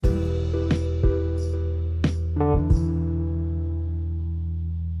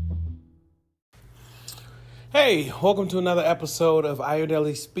Hey, welcome to another episode of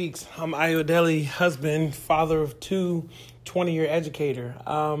Ayodele Speaks. I'm Ayodele, husband, father of two, 20-year educator.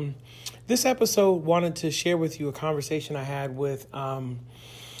 This episode wanted to share with you a conversation I had with a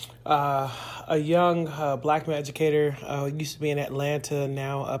young black man educator. Used to be in Atlanta,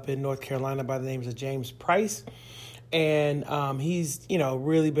 now up in North Carolina by the name of James Price. And he's,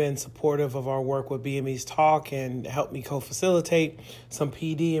 really been supportive of our work with BME's Talk and helped me co-facilitate some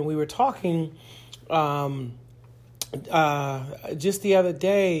PD. And we were talking just the other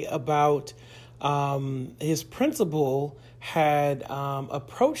day about his principal had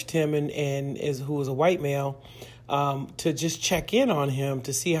approached him who was a white male to just check in on him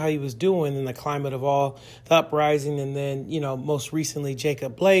to see how he was doing in the climate of all the uprising, and then most recently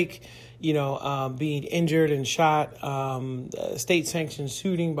Jacob Blake being injured and shot, state sanctioned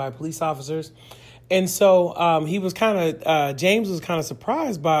shooting by police officers. And so he was James was kind of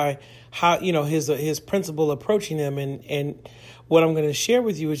surprised by how, his principal approaching him. And what I'm going to share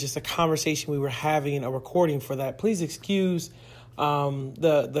with you is just a conversation we were having, a recording for that. Please excuse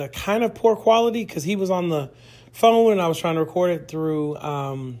the kind of poor quality, because he was on the phone and I was trying to record it through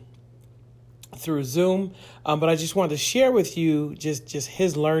Zoom. But I just wanted to share with you just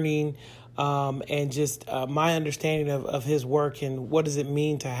his learning and just my understanding of his work and what does it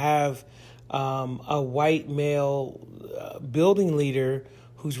mean to have a white male building leader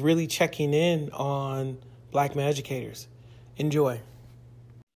who's really checking in on black male educators. Enjoy.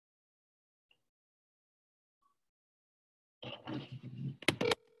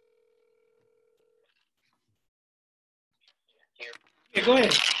 Yeah, go ahead.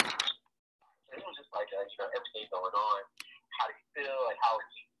 It was just like, everything going on. How do you feel? Like, how are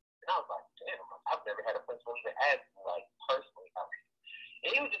you? And I was like, damn, I've never had a principal even ask me, like, personally, how are you?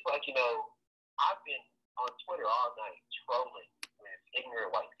 And he was just like, I've been on Twitter all night trolling with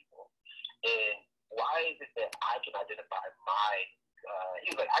ignorant white people. And why is it that I can identify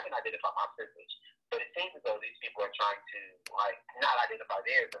he was like, I can identify my privilege, but it seems as though these people are trying to, like, not identify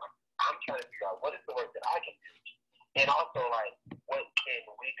theirs. And I'm trying to figure out what is the work that I can do. And also, like, what can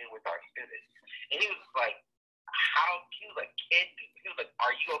we do with our students? And he was like, are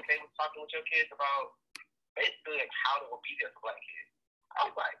you okay with talking with your kids about basically, like, how to be there for black kids? I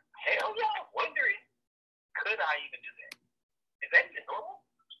was like, hell yeah, I'm wondering, could I even do that? Is that even normal?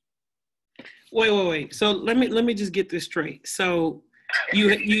 Wait. So let me just get this straight. So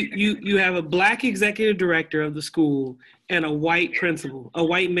you have a black executive director of the school and a white principal, a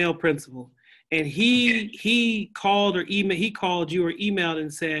white male principal. And he called you or emailed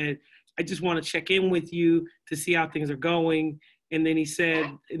and said, I just want to check in with you to see how things are going. And then he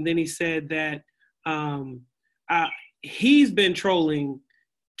said that he's been trolling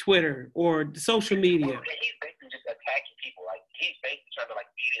Twitter or social media. He's basically just attacking people. Like, he's basically trying to, like,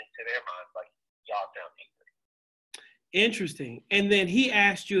 feed into their minds, like, y'all sound angry. Interesting. And then he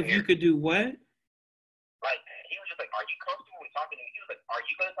asked you if you could do what? Like, he was just like, are you comfortable with talking to me? He was like, are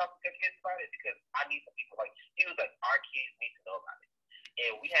you going to talk to your kids about it? Because I need some people, like, he was like, our kids need to know about it.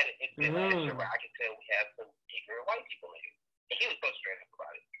 And we had an incident last year where I could tell we have some ignorant white people in here. And he was so straight up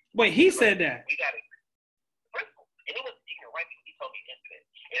about it. Wait, he said that? We got a principal. And it was ignorant white people. He told me incident.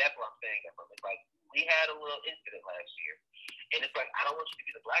 And that's what I'm saying that from. It's like, we had a little incident last year. And it's like, I don't want you to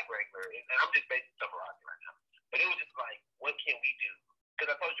be the black wrangler. And I'm just basically summarizing right now. But it was just like, what can we do?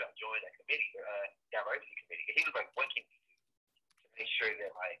 Because I told you I joined that committee, diversity committee. And he was like, what can we do to make sure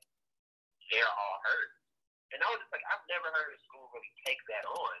that, like, they're all heard? And I was just like, I've never heard a school really take that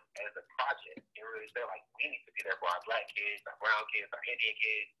on as a project. And really say, like, we need to be there for our black kids, our brown kids, our Indian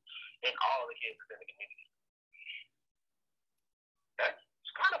kids, and all the kids within the community. That's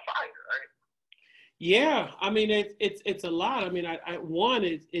kind of fire, right? Yeah, I mean, it's a lot. I mean,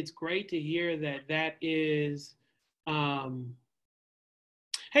 it's great to hear that is.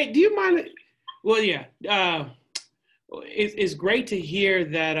 Hey, do you mind? Well, yeah, it's great to hear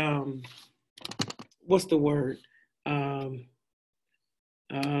that. What's the word? I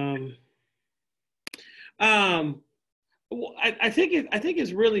think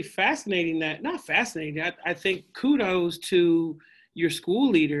it's really fascinating that, not fascinating. I think kudos to your school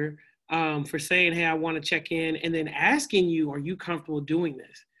leader for saying, hey, I want to check in, and then asking you, are you comfortable doing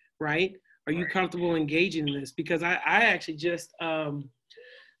this? Right? Are you comfortable engaging in this? Because I actually just, I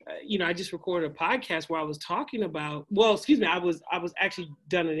just recorded a podcast where I was talking about, I was actually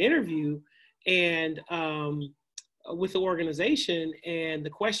done an interview and with the organization, and the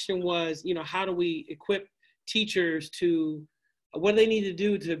question was, how do we equip teachers to, what do they need to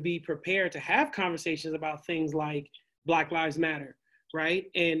do to be prepared to have conversations about things like Black Lives Matter, right?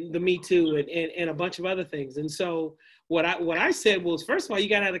 And the Me Too and a bunch of other things. And so what I said was, first of all, you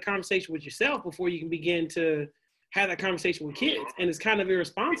got to have the conversation with yourself before you can begin to have that conversation with kids. And it's kind of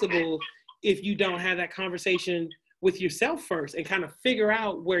irresponsible if you don't have that conversation with yourself first and kind of figure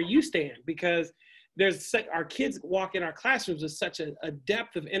out where you stand, because our kids walk in our classrooms with such a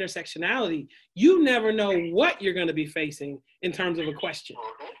depth of intersectionality. You never know what you're going to be facing in terms of a question.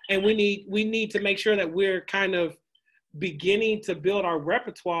 And we need to make sure that we're kind of beginning to build our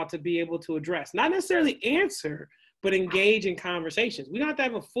repertoire to be able to address, not necessarily answer, but engage in conversations. We don't have to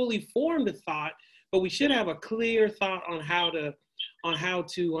have a fully formed thought, but we should have a clear thought on how to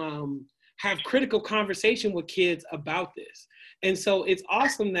have critical conversation with kids about this. And so it's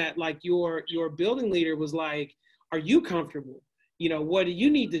awesome that like your building leader was like, are you comfortable? You know, what do you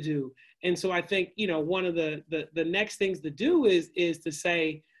need to do? And so I think, you know, one of the next things to do is to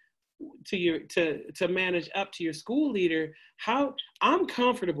say to manage up to your school leader, how I'm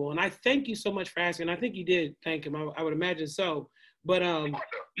comfortable. And I thank you so much for asking. I think you did thank him. I would imagine so. But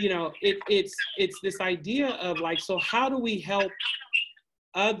you know, it's this idea of like, so how do we help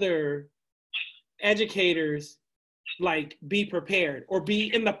other educators like be prepared or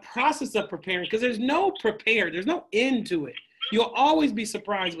be in the process of preparing? Because there's no end to it. You'll always be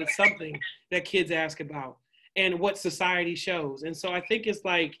surprised with something that kids ask about and what society shows. And so I think it's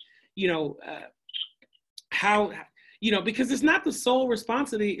like, you know, how, you know, because it's not the sole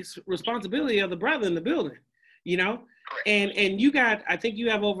responsibility of the brother in the building, you know, and you got, I think you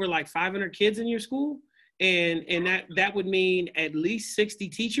have over like 500 kids in your school, and that would mean at least 60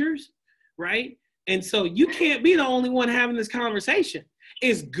 teachers, right? And so you can't be the only one having this conversation.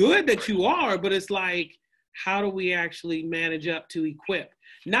 It's good that you are, but it's like, how do we actually manage up to equip?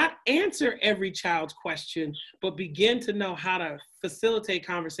 Not answer every child's question, but begin to know how to facilitate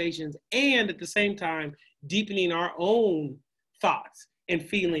conversations and at the same time, deepening our own thoughts and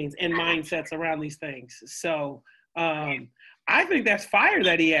feelings and mindsets around these things. So I think that's fire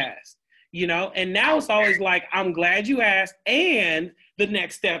that he asked, you know, and now it's always like, I'm glad you asked. And the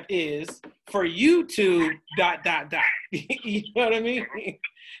next step is for you to ... You know what I mean?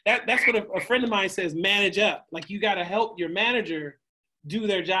 That's what a friend of mine says, manage up. Like you got to help your manager do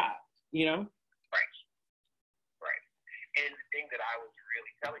their job, you know? Right. And the thing that I was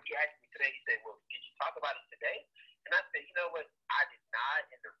really telling, he asked me today, he said, well, did you talk about it today? And I said, you know what, I did not.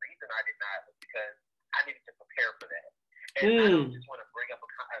 And the reason I did not was because I needed to prepare for that. And I don't just want to bring up a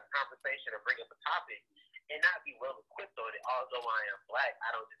conversation or bring up a topic and not be well equipped on it. Although I am Black,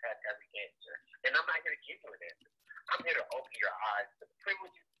 I don't just have every answer. And I'm not here to give you an answer. I'm here to open your eyes to the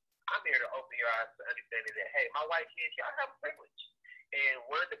privileges. I'm here to open your eyes to understanding that, hey, my white kids, y'all have a privilege. And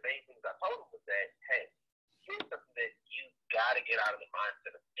one of the main things I told him was that, hey, here's something that you got to get out of the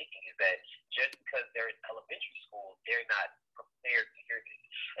mindset of thinking is that just because they're in elementary school, they're not prepared to hear this.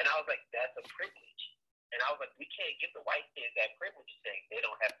 And I was like, that's a privilege. And I was like, we can't give the white kids that privilege of saying they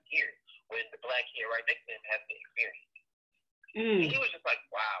don't have to hear it when the Black kid right next to them has the experience. And he was just like,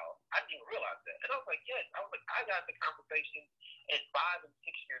 wow, I didn't even realize that. And I was like, yes. I was like, I got the conversation at 5 and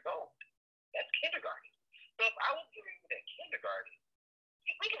 6 years old. That's kindergarten. So if I was giving you that kindergarten,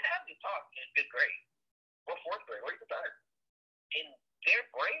 we can have this talk in 5th grade or 4th grade or even 3rd. And their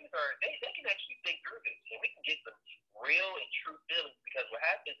brains they can actually think through this. And we can get some real and true feelings, because what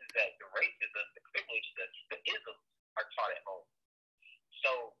happens is that the racism, the privilege, the isms are taught at home.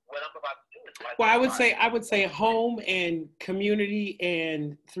 So what I'm about to do is like, well, I would say home and community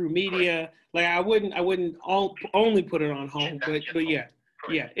and through media. Like I wouldn't only put it on home, but yeah.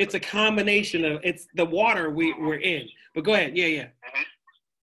 Yeah, it's a combination of, it's the water we're in. But go ahead. Yeah. Mm-hmm.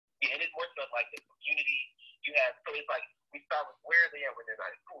 Yeah, and it's more so like the community. You have, so it's like we start with where they are when they're not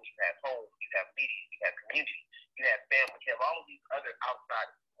in school. You have home, you have media, you have community, you have family, you have all of these other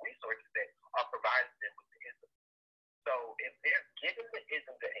outside resources that are provided to them with the ism. So if they're given the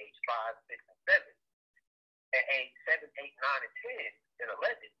ism at age 5, 6, and 7, at age 7, 8, 9, and 10, and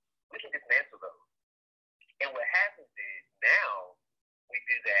 11, we can dismantle those. And what happens is now we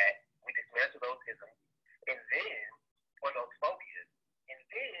do that, we dismantle those isms, and then, or those phobias, and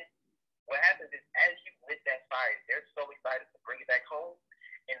then what happens is as you lit that fire, they're so excited to bring it back home,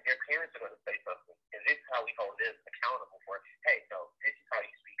 and their parents are going to say something, and this is how we hold them accountable for, hey, no, this is how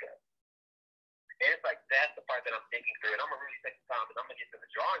you speak up. And it's like, that's the part that I'm thinking through, and I'm going to really take some time, and I'm going to get to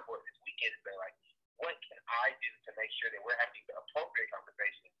the drawing board this weekend and say, like, what can I do to make sure that we're having the appropriate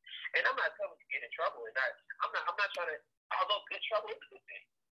conversation? And I'm not telling you to get in trouble, and I'm not trying to, although good trouble is a good thing.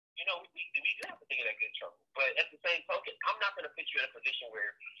 You know, we do have to think of that good trouble. But at the same token, I'm not going to put you in a position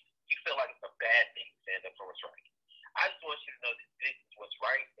where you feel like it's a bad thing to stand up for what's right. I just want you to know that this is what's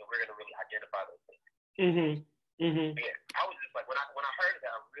right, and we're going to really identify those things. Mm-hmm. Mm-hmm. Yeah, I was just like, when I heard that,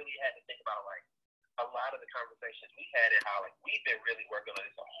 I really had to think about like a lot of the conversations we had and how like we've been really working on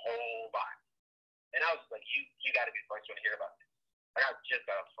this a whole lot. And I was just like, you got to be the first one to hear about this. Like, I just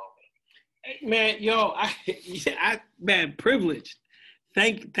got off the phone with him. Man, yo, man, privileged.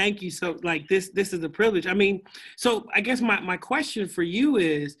 Thank you. So like this is a privilege. I mean, so I guess my question for you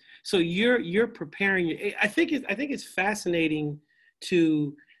is, so you're preparing. I think it's fascinating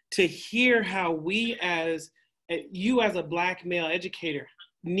to hear how we as you as a Black male educator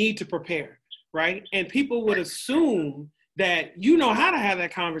need to prepare, right? And people would assume that you know how to have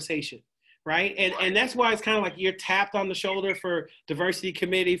that conversation, right? And that's why it's kind of like you're tapped on the shoulder for diversity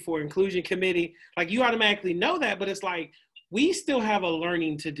committee, for inclusion committee. Like you automatically know that, but it's like we still have a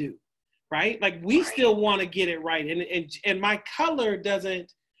learning to do, right? Like we still want to get it right. And my color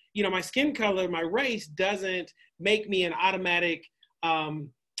doesn't, you know, my skin color, my race doesn't make me an automatic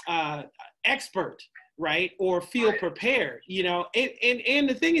expert, right? Or feel prepared, you know? And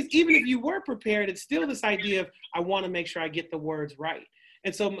the thing is, even if you were prepared, it's still this idea of, I want to make sure I get the words right.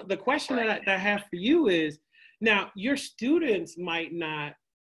 And so the question that I have for you is, now your students might not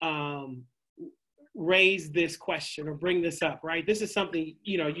raise this question or bring this up, right? This is something,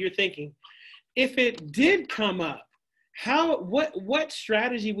 you know, you're thinking. If it did come up, what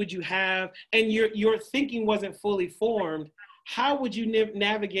strategy would you have? And your thinking wasn't fully formed. How would you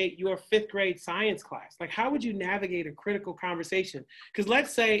navigate your 5th grade science class? Like, how would you navigate a critical conversation? Because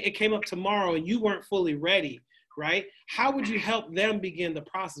let's say it came up tomorrow and you weren't fully ready, right? How would you help them begin the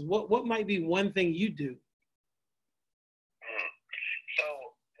process? What might be one thing you do? So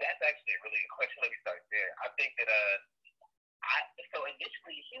that's actually a really good question. Let me start there. I think that so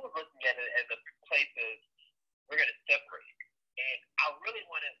initially he was looking at it as a place of, we're going to separate. And I really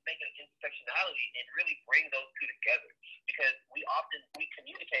want to make an intersectionality and really bring those two together, because we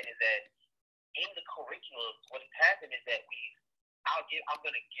communicated that in the curriculum, what's happened is that I'm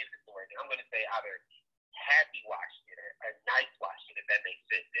going to give the word, and I'm going to say either happy watched it or nice watched it, if that makes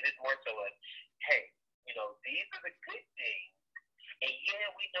sense. And it's more so like, hey, you know, these are the good things. And yeah,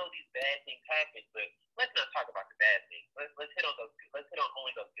 we know these bad things happen, but let's not talk about the bad things. Let's hit on those. Let's hit on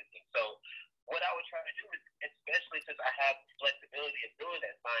only those good things. So what I would try to do is, especially since I have flexibility of doing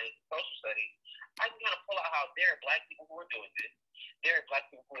that science and social studies, I can kind of pull out how there are Black people who are doing this. There are Black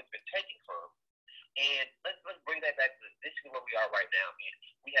people who it's been taken from. And let's bring that back to this is where we are right now. And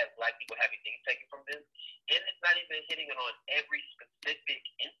we have Black people having things taken from them. And it's not even hitting it on every specific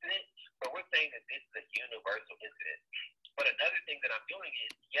incident, but we're saying that this is a universal incident. But another thing that I'm doing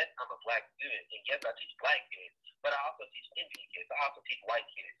is, yes, I'm a Black student, and yes, I teach Black kids, but I also teach Indian kids. I also teach white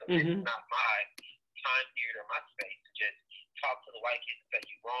kids. So this is not my time period or my space to just talk to the white kids and say,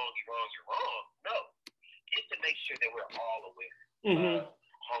 you're wrong, you're wrong, you're wrong. No. It's to make sure that we're all aware of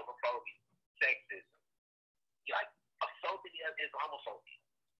homophobia, sexism, like phobia, Islamophobia.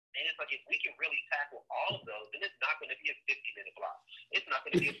 And it's like, if we can really tackle all of those, then it's not going to be a 50-minute block. It's not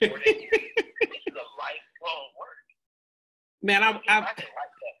going to be a 4-day period. This is a lifelong work. Man, I can like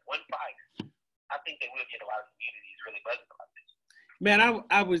that one fight. I think that we'll get a lot of communities really buzzing about this. Man,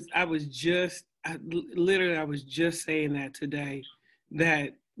 I was just saying that today,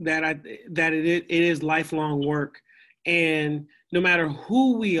 that it is lifelong work, and no matter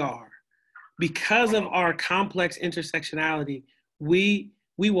who we are, because of our complex intersectionality, we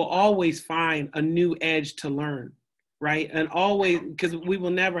will always find a new edge to learn, right? And always, because we will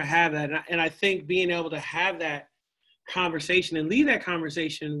never have that. And I think being able to have that conversation and leave that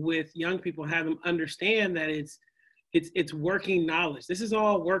conversation with young people, have them understand that it's working knowledge. This is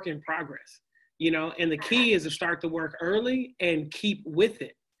all work in progress, you know, and the key is to start the work early and keep with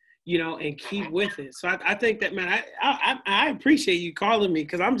it, you know, and keep with it. So I think that, man, I appreciate you calling me,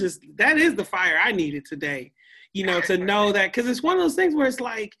 because that is the fire I needed today, you know, to know that, because it's one of those things where it's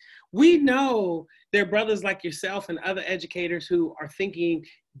like, we know there are brothers like yourself and other educators who are thinking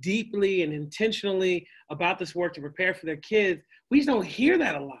deeply and intentionally about this work to prepare for their kids. We just don't hear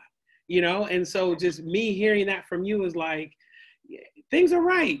that a lot, you know? And so just me hearing that from you is like, things are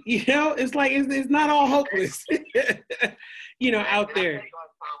right, you know? It's like, it's not all hopeless, you know, out there. I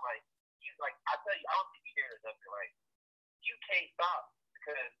tell you, I don't think you hear it enough. Like, you can't stop,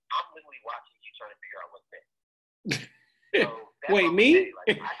 because I'm literally watching you trying to figure out what's next. So wait, me?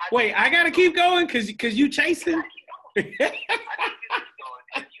 Like, wait, I gotta keep going because you chasing. I keep going.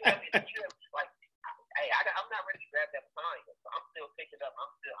 And you have, like, hey, I'm not ready to grab that baton yet. So I'm still picking up. I'm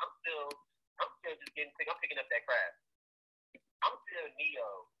still just getting picked. I'm picking up that craft. I'm still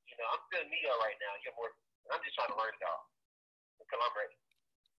Neo. You know, I'm still Neo right now. You're more. I'm just trying to learn it all until I'm ready.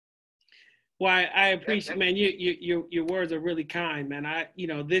 Well, I appreciate, man. Your words are really kind, man.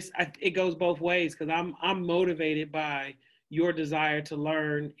 It goes both ways because I'm motivated by your desire to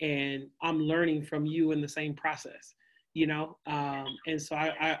learn, and I'm learning from you in the same process. And so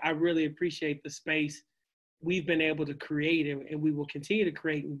I really appreciate the space we've been able to create, and we will continue to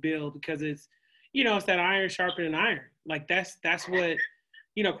create and build because it's that iron sharpening iron. Like that's what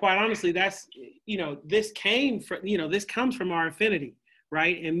quite honestly, that's this comes from our affinity,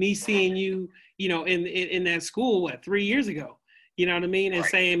 right? And me seeing you, in that school, 3 years ago, you know what I mean? And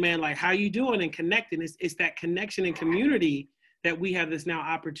saying, man, like, how you doing, and connecting. It's that connection and community that we have this now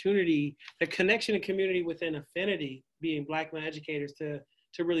opportunity, the connection and community within affinity, being Black male educators to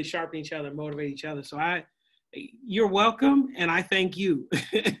really sharpen each other, motivate each other. So you're welcome. And I thank you.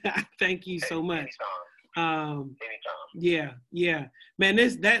 I thank you so much. Anytime. Yeah, man.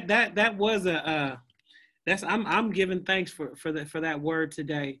 That was I'm giving thanks for that word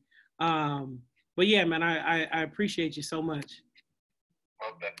today. But yeah, man, I appreciate you so much.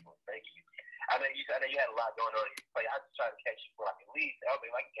 Most definitely, thank you. I know you had a lot going on in your play. I just tried to catch you for at least. I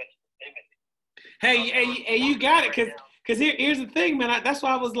mean, I can catch you for 10 minutes. Hey, you got it, cause here's the thing, man. That's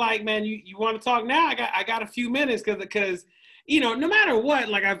why I was like, man, you want to talk now? I got a few minutes, cause no matter what,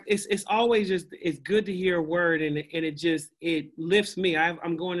 like it's always just, it's good to hear a word, and it lifts me.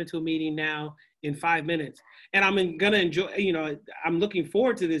 I'm going into a meeting now in 5 minutes, and I'm gonna enjoy. I'm looking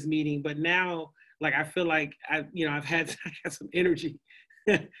forward to this meeting, but now, like, I feel like I had some energy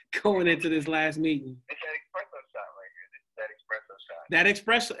going into this last meeting. It's that espresso shot right here. This is that espresso shot. That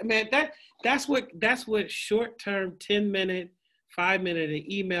espresso, man. That's what short-term 10-minute, 5-minute,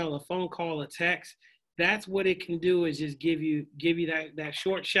 an email, a phone call, a text. That's what it can do, is just give you that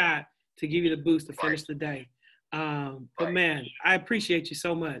short shot to give you the boost to finish the day. But man, I appreciate you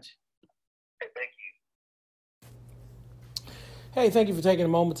so much. Hey, thank you. Hey, thank you for taking a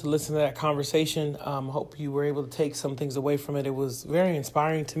moment to listen to that conversation. Hope you were able to take some things away from it. It was very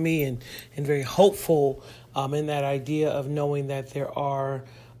inspiring to me and very hopeful in that idea of knowing that there are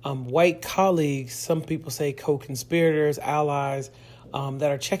white colleagues, some people say co-conspirators, allies,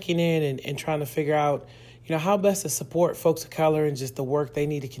 that are checking in and trying to figure out, how best to support folks of color and just the work they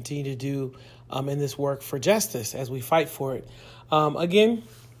need to continue to do in this work for justice as we fight for it. Again,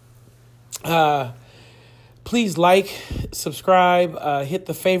 please subscribe, hit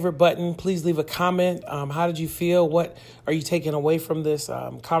the favorite button. Please leave a comment. How did you feel? What are you taking away from this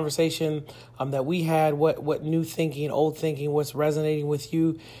conversation that we had? What new thinking, old thinking, what's resonating with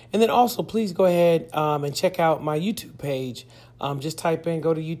you? And then also, please go ahead and check out my YouTube page. Just go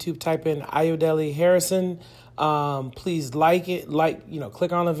to YouTube, type in Ayodele Harrison. Please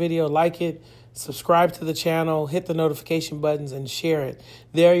click on the video, like it, subscribe to the channel, hit the notification buttons, and share it.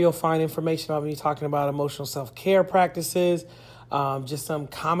 There you'll find information about me talking about emotional self-care practices, just some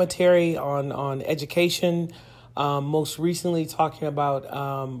commentary on education, most recently talking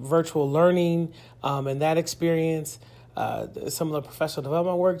about virtual learning and that experience, some of the professional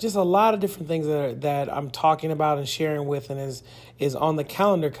development work, just a lot of different things that I'm talking about and sharing with, and is on the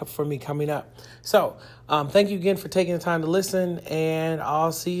calendar for me coming up. So thank you again for taking the time to listen, and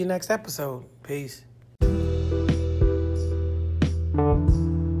I'll see you next episode. Peace.